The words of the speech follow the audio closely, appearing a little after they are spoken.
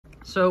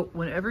So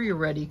whenever you're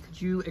ready,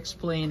 could you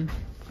explain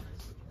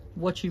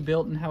what you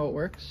built and how it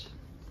works?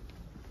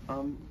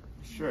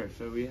 Sure.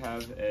 So we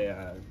have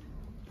a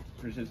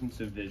persistence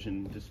of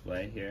vision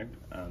display here,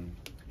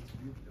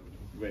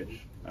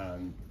 which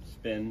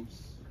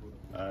spins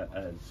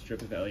a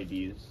strip of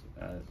LEDs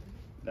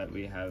that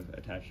we have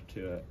attached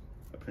to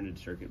a printed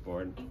circuit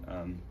board,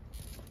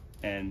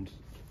 and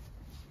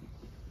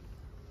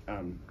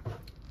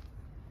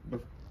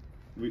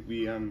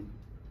we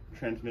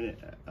transmit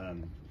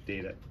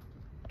data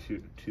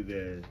to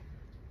the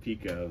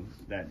Pico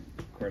that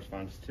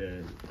corresponds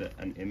to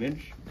an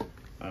image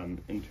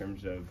in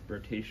terms of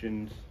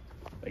rotations,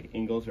 like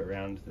angles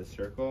around the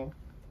circle,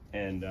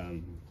 and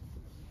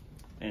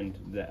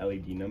the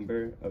LED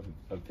number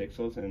of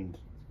pixels and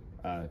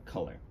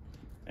color,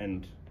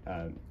 and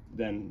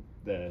then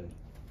the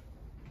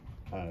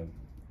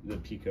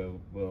Pico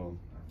will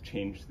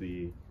change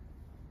the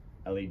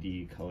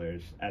LED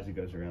colors as it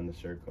goes around the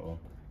circle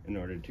in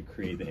order to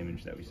create the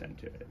image that we send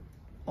to it.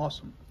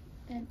 Awesome.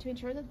 And to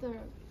ensure that the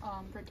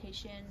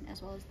rotation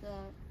as well as the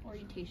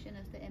orientation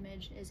of the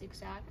image is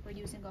exact, we're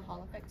using a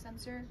Hall effect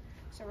sensor.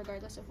 So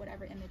regardless of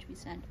whatever image we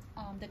send,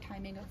 the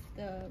timing of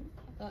the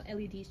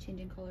LEDs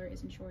changing color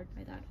is ensured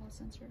by that Hall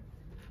sensor.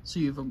 So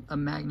you have a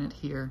magnet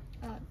here.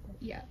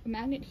 Yeah, a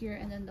magnet here,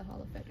 and then the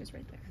Hall effect is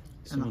right there.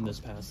 So when this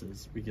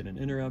passes, we get an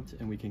interrupt,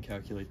 and we can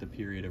calculate the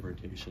period of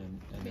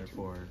rotation, and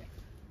therefore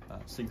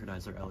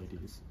synchronize our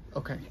LEDs.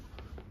 Okay.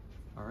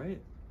 All right.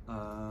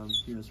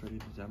 You guys ready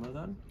to demo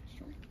then?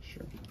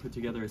 Sure. Put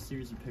together a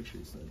series of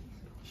pictures that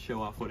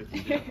show off what it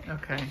can do.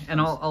 Okay, and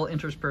I'll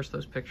intersperse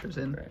those pictures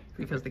in, Right.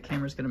 because the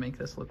camera's going to make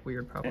this look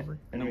weird probably.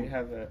 And we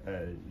have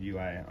a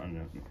UI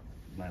on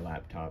my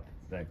laptop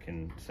that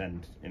can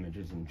send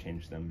images and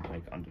change them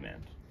like on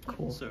demand.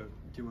 Cool. So do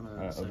you want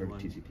to send over one,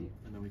 TCP.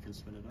 and then we can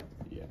spin it up?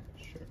 Yeah,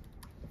 sure.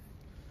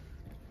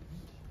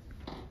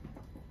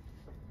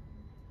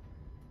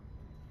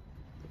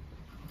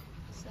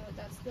 So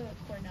that's the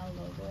Cornell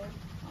logo,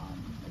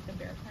 like the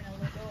Bear Cornell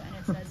logo, and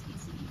it says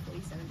ECE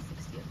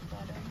 4760 at the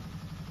bottom.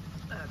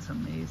 That's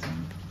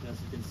amazing. As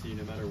you can see,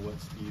 no matter what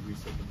speed we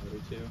set the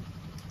motor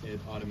to, it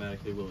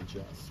automatically will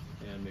adjust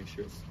and make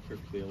sure it's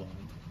perfectly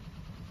aligned.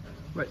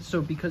 Right,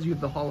 so because you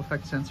have the Hall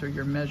effect sensor,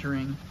 you're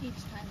measuring, Each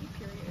timing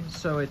period.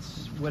 so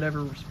it's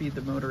whatever speed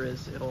the motor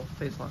is, it'll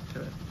phase lock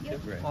to it. Yep.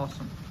 Right.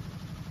 Awesome.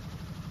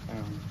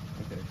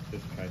 Okay,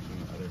 just try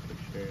some other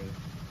pictures.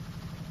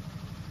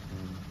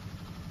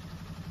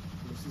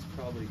 This is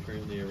probably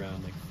currently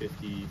around like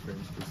 50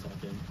 frames per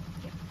second.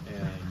 Yeah.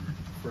 And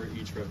for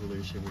each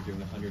revolution, we're doing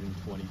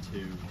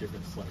 122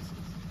 different slices.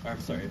 Or, I'm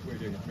sorry, we're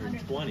doing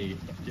 120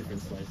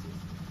 different slices.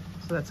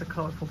 So that's a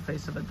colorful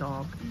face of a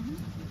dog.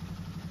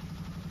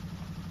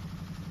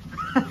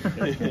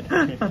 T-shirt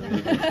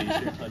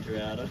Hunter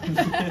Adams.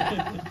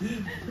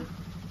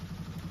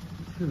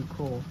 Too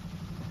cool.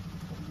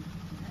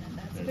 And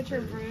that's a picture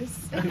of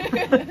Bruce.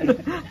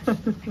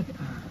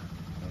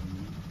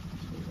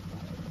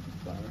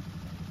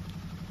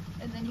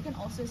 And then you can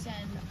also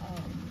send,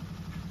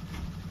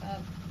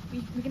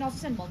 we can also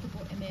send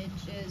multiple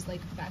images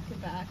like back to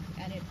back,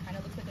 and it kind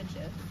of looks like a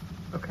GIF.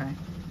 Okay.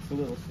 It's a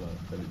little slow,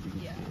 but you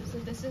can Yeah, see so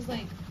it. this is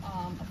like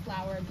a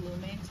flower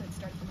blooming, so it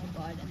starts from a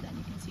bud, and then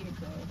you can see it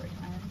grow over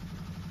time.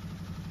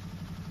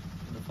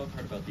 And the fun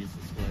part about these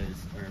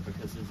displays are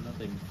because there's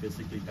nothing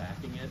physically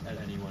backing it at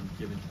any one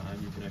given time,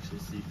 you can actually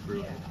see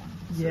through it.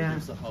 So Yeah.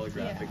 there's a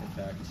holographic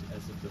Yeah. effect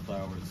as if the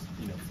flower was,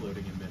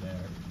 floating in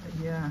midair.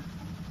 Yeah.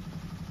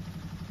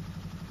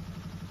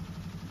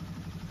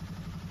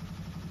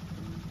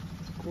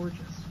 It's gorgeous.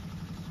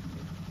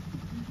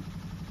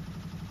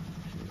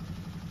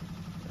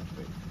 Let's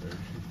wait for her to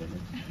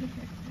finish.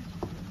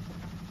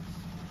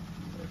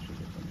 Actually,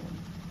 different one.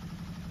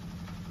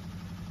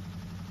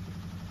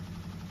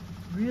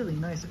 Really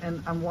nice.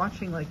 And I'm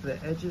watching like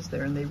the edges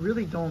there, and they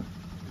really don't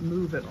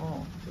move at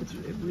all.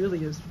 It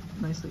really is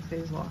nicely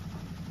phase locked.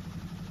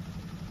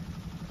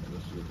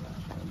 This is the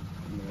last one,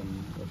 and then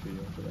what should we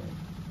do after that?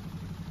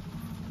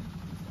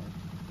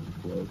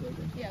 Globe, I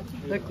guess. Yeah,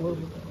 That globe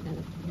looks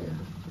cool. Yeah.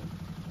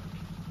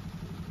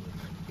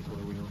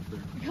 Color wheel for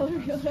color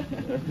wheel.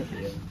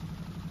 Yeah.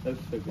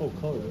 That's so good. Oh,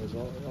 color is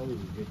always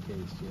a good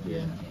case, yeah.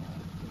 Yeah.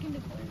 You can do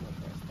color wheel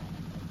first then.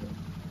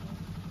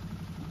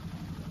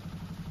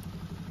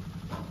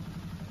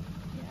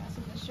 Yeah, so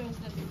this shows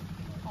that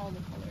all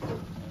the colors are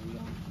color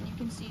wheel. And you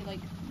can see like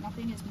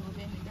nothing is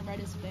moving, like the red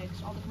is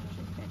fixed, all the colors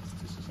are fixed,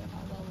 just to show how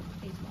well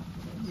phase locked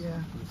it is.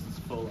 Yeah. This is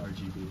full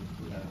RGB.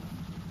 We have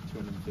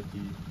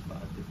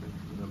 255 different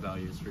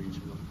values for each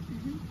of them.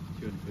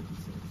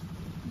 256.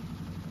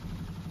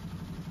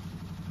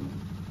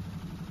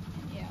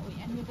 Yeah, we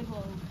end with the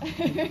globe.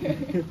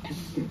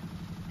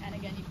 And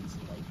again, you can see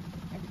like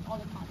all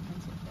the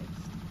contents are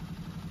fixed.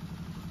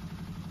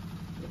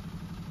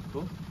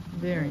 Cool.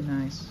 Very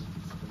nice.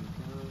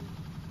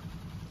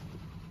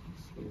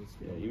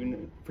 Yeah, even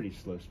at pretty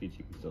slow speeds,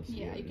 you can still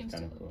see Yeah, it. you can It's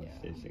kind of still- cool. yeah. It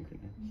stays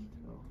synchronous.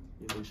 Oh,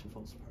 the illusion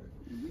falls apart.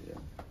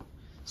 Yeah.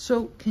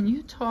 So can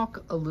you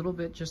talk a little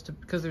bit just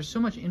because there's so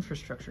much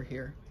infrastructure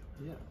here,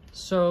 Yeah.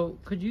 So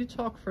could you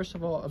talk first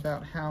of all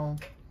about how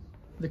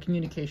the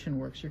communication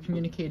works? You're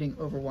communicating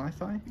over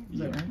Wi-Fi, is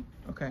that right?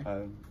 Okay.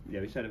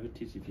 Yeah, we set up a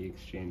TCP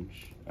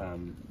exchange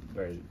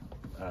where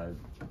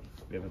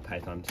we have a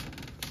Python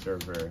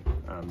server.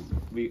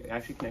 We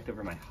actually connect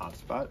over my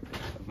hotspot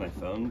of my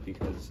phone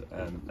because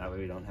that way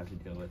we don't have to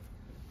deal with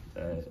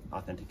the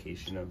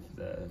authentication of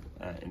the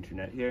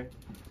internet here.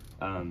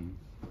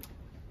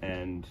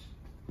 And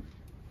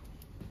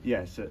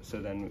yeah,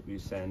 so then we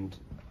send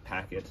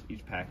packets.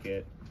 Each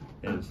packet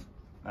is,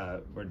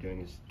 we're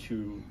doing is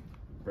 2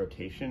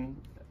 rotation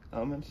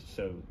elements,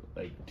 so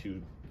like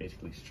 2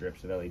 basically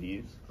strips of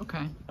LEDs.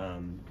 Okay.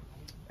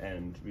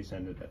 And we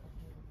send it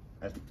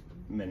as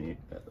many,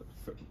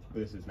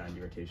 this is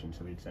 90 rotation,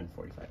 so we'd send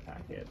 45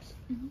 packets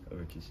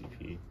over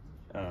TCP.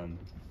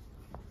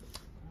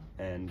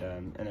 And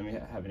then we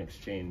have an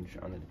exchange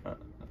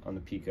on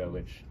the Pico,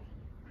 which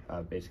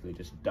basically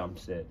just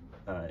dumps it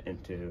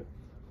into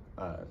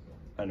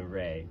an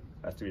array,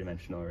 a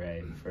 3-dimensional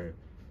array for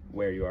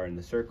where you are in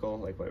the circle,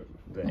 like what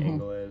the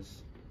angle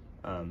is,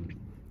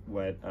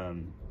 what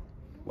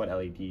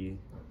LED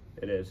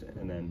it is,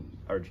 and then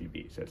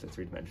RGB. So it's a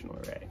 3-dimensional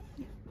array,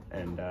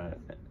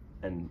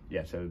 and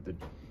yeah. So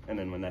and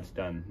then when that's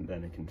done,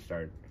 then it can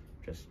start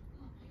just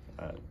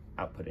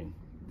outputting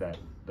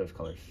those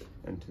colors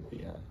into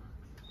the.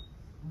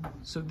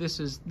 So this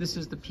is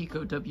the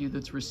Pico W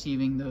that's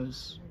receiving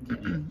those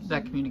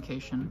that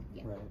communication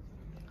Right.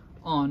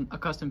 on a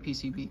custom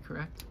PCB,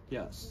 correct?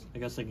 Yes. I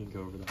guess I can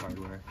go over the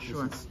hardware.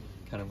 Sure. This is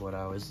kind of what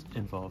I was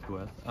involved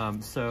with.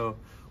 So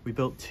we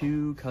built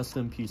 2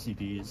 custom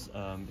PCBs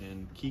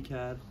in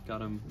KiCad, got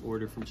them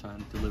ordered from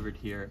China, delivered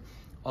here.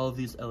 All of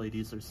these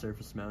LEDs are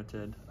surface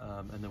mounted,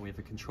 and then we have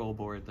a control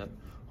board that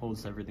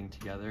holds everything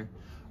together.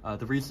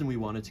 The reason we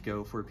wanted to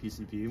go for a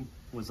PCB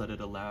was that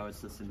it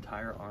allows this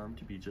entire arm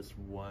to be just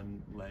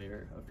 1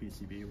 layer of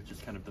PCB, which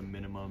is kind of the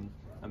minimum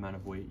amount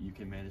of weight you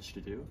can manage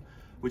to do,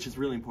 which is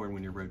really important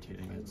when you're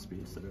rotating at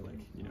speeds that are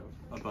like, you know,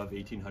 above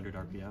 1800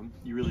 RPM.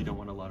 You really don't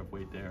want a lot of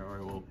weight there, or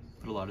it will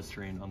put a lot of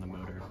strain on the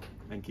motor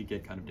and could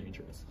get kind of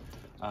dangerous.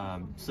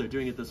 So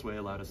doing it this way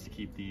allowed us to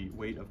keep the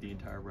weight of the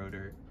entire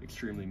rotor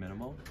extremely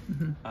minimal.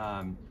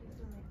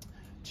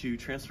 To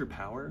transfer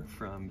power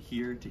from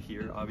here to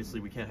here, obviously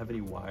we can't have any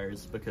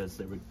wires because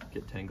they would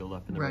get tangled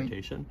up in the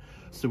rotation.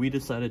 So we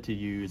decided to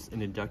use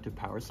an inductive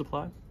power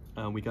supply.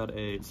 We got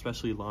a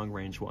especially long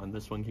range one.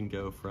 This one can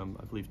go from,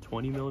 I believe,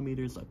 20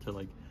 millimeters up to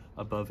like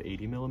above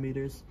 80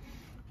 millimeters,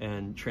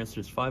 and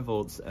transfers 5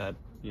 volts at,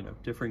 you know,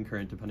 differing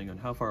current depending on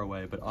how far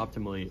away, but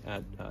optimally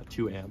at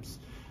 2 amps,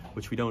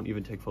 which we don't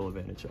even take full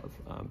advantage of.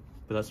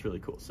 But that's really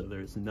cool. So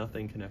there's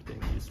nothing connecting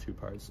these 2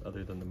 parts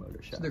other than the motor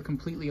shaft. So they're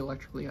completely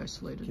electrically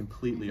isolated.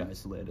 Completely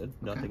isolated,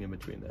 nothing in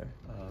between there.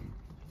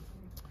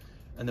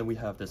 And then we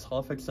have this Hall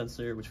effect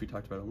sensor, which we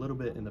talked about a little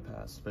bit in the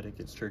past, but it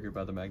gets triggered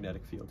by the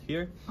magnetic field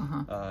here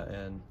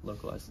and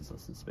localizes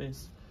us in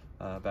space.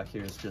 Back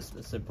here is just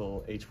a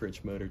simple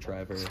H-bridge motor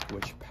driver,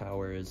 which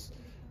powers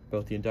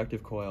both the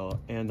inductive coil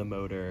and the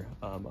motor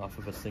off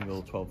of a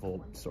single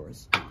 12-volt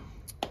source.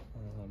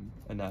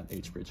 And that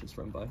H-bridge is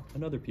run by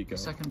another Pico.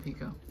 Second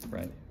Pico.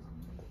 Right.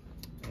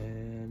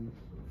 And,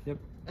 yep.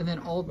 And then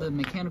all the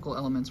mechanical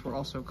elements were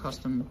also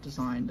custom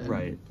designed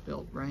and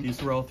built, right?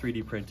 These were all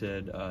 3D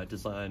printed,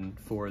 designed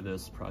for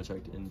this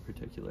project in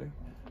particular.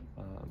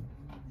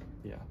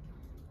 Yeah.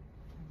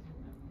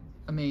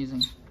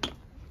 Amazing.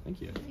 Thank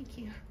you. Thank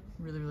you.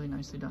 Really, really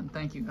nicely done.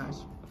 Thank you,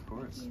 guys. Of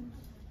course.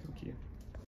 Thank you.